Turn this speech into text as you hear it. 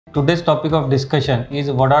Today's topic of discussion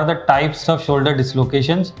is what are the types of shoulder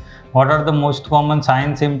dislocations, what are the most common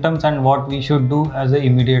signs, symptoms, and what we should do as an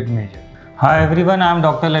immediate measure. Hi everyone, I am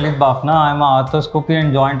Dr. Lalit Bafna. I am an arthroscopy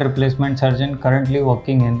and joint replacement surgeon currently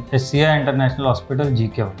working in SCI International Hospital,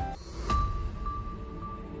 GK.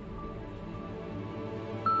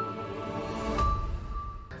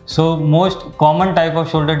 So most common type of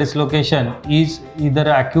shoulder dislocation is either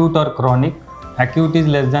acute or chronic. Acute is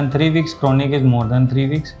less than 3 weeks, chronic is more than 3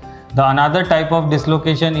 weeks. The another type of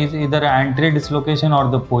dislocation is either anterior dislocation or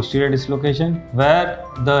the posterior dislocation, where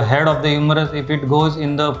the head of the humerus, if it goes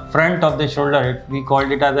in the front of the shoulder, we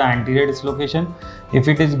called it as an anterior dislocation. If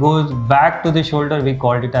it goes back to the shoulder, we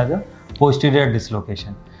called it as a posterior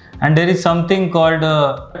dislocation. And there is something called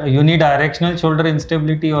unidirectional shoulder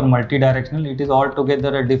instability or multidirectional. It is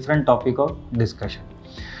altogether a different topic of discussion.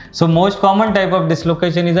 So most common type of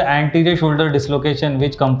dislocation is the anterior shoulder dislocation,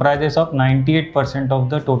 which comprises of 98% of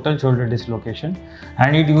the total shoulder dislocation,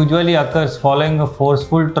 and it usually occurs following a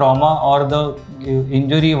forceful trauma or the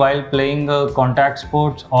injury while playing contact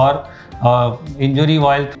sports or injury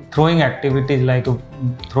while throwing activities like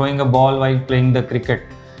throwing a ball while playing the cricket.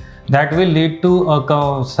 That will lead to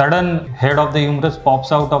a sudden head of the humerus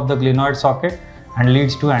pops out of the glenoid socket and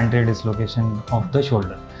leads to anterior dislocation of the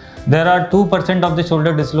shoulder. There are 2% of the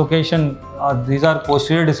shoulder dislocation, these are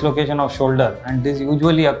posterior dislocation of shoulder, and this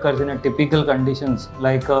usually occurs in a typical conditions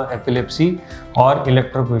like epilepsy or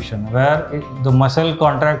electrocution, where the muscle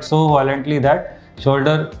contracts so violently that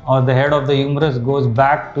shoulder or the head of the humerus goes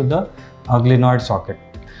back to the glenoid socket.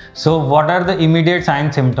 So what are the immediate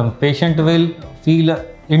signs, symptoms? Patient will feel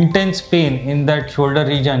intense pain in that shoulder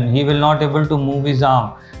region. He will not able to move his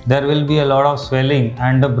arm. There will be a lot of swelling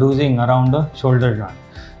and the bruising around the shoulder joint.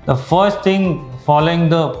 The first thing following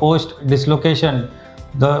the post dislocation,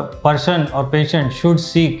 the person or patient should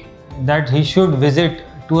seek that he should visit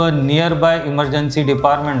to a nearby emergency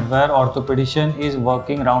department where orthopedician is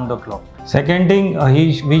working round the clock. Second thing,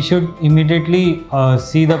 we should immediately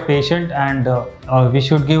see the patient, and we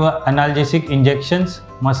should give analgesic injections,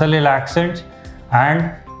 muscle relaxants,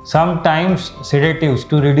 and sometimes sedatives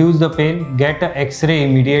to reduce the pain. Get an X-ray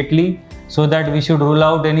immediately, so that we should rule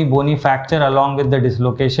out any bony fracture along with the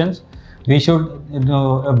dislocations. We should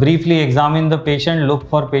briefly examine the patient, look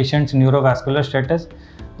for patient's neurovascular status.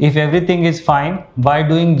 If everything is fine, by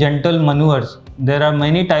doing gentle maneuvers, there are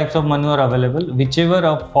many types of maneuver available. Whichever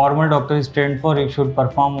a formal doctor is trained for, it should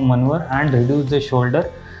perform a maneuver and reduce the shoulder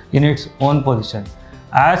in its own position.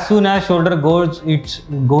 As soon as shoulder goes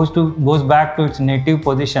back to its native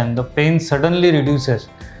position, the pain suddenly reduces,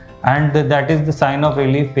 and that is the sign of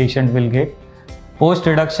relief patient will get. Post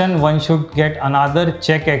reduction, one should get another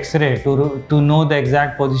check X-ray to know the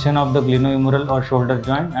exact position of the glenohumeral or shoulder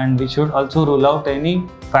joint, and we should also rule out any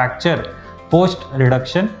fracture post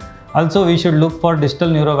reduction. Also, we should look for distal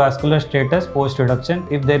neurovascular status post reduction,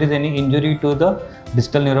 if there is any injury to the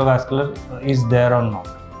distal neurovascular is there or not.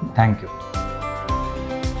 Thank you.